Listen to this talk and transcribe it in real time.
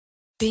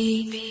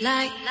Be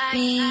like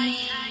me.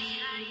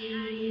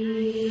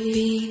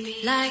 Be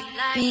like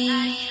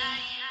me.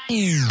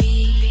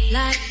 Be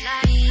like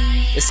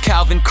me. It's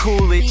Calvin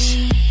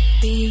Coolidge.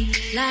 Be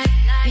like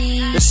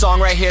me. This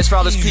song right here is for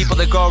all those people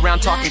that go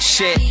around talking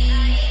shit,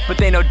 but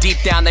they know deep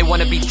down they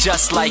wanna be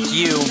just like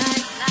you.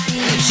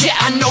 Yeah,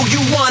 I know you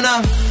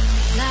wanna. Be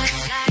like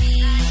me.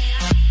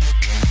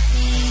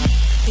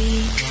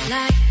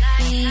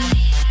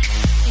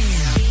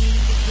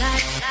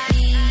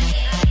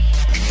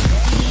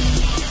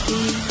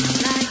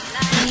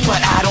 But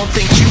I don't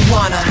think you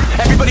wanna.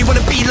 Everybody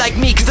wanna be like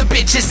me cause the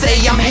bitches say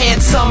I'm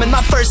handsome, and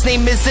my first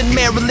name isn't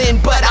Marilyn,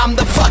 but I'm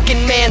the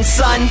fucking man,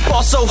 son.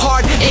 Ball so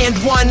hard and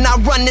one,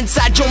 I run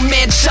inside your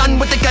mansion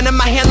with a gun in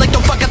my hand like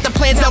don't fuck up the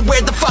plans. Now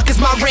where the fuck is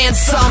my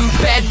ransom?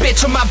 Bad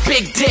bitch on my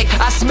big dick,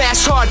 I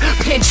smash hard,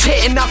 pinch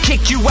hit, and I'll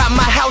kick you out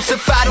my house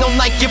if I don't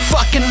like your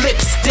fucking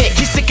lipstick.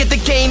 He's sick of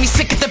the game, he's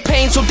sick of the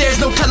pain, so there's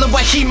no telling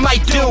what he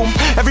might do.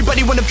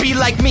 Everybody wanna be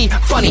like me,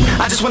 funny,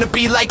 I just wanna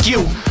be like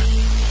you.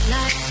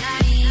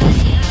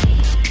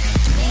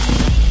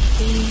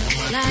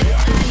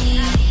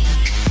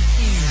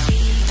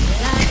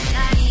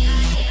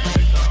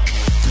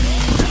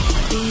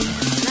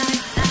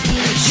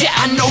 Yeah,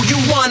 I know you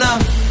wanna.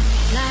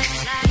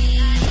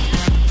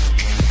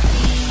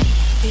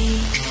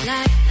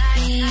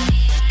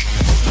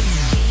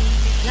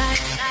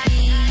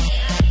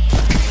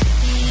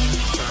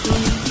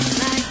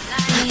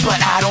 But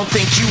I don't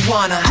think you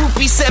wanna.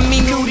 Groupies send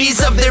me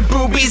nudies of their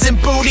boobies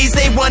and booties.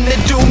 They wanna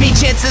do me.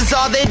 Chances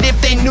are that if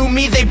they knew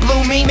me, they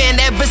blew me. Man,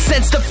 ever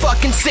since the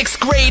fucking 6th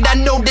grade, I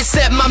noticed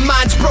that my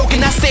mind's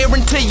broken. I stare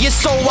into your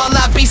soul while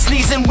I be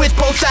sneezing with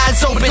both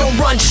eyes open. Don't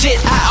run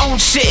shit, I own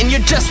shit, and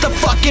you're just a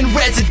fucking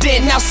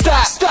resident. Now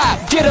stop,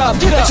 get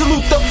up, and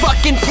salute the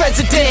fucking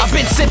president. I've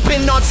been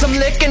sipping on some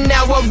liquor,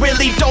 now I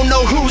really don't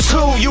know who's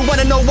who. You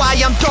wanna know why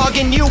I'm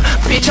dogging you?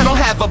 Bitch, I don't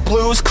have a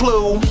blues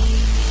clue.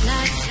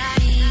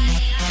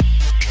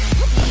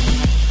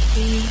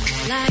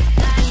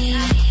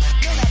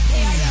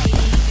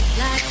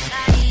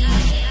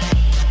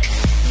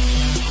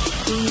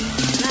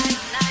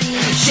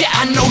 Yeah,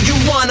 I know you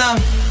wanna.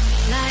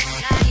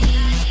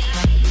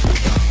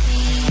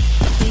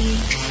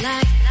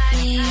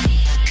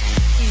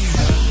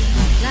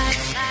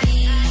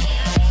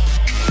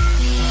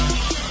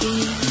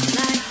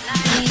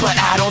 But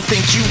I don't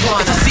think you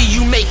wanna. If I see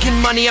you making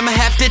money, I'ma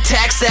have to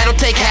tax that. I'll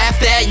take half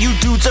that. You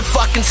dudes are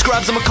fucking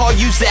scrubs, I'ma call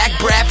you Zach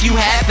Braff, you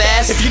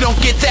half-ass. If you don't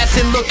get that,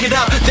 then look it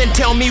up. Then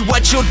tell me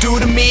what you'll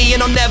do to me.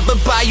 And I'll never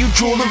buy you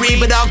jewelry,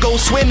 but I'll go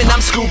swimming, I'm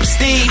Scuba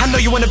Steve. I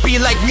know you wanna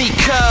be like me,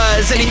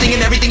 cause anything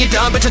and everything you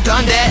done, but you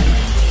done that.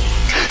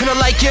 And I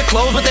like your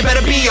clothes, but they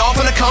better be off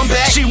on a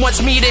comeback. She wants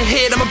me to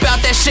hit, I'm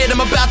about that shit,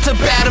 I'm about to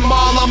bat them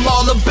all. I'm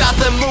all about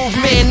the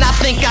movement, I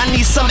think I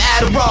need some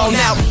Adderall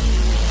now.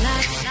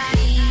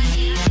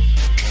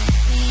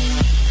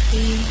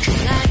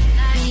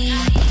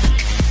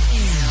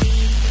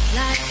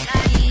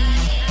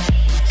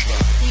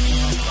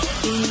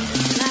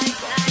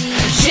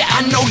 Yeah,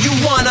 I know you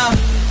wanna.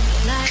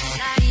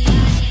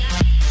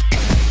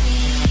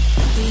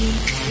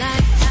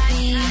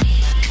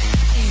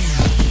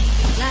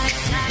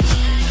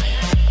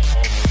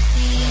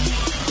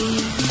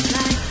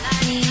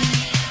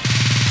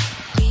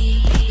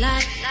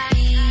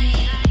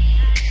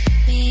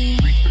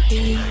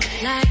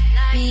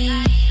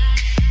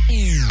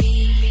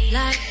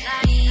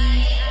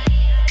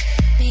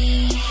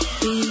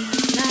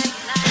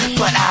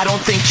 But I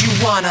don't think you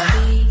wanna.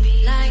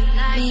 Be like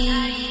me.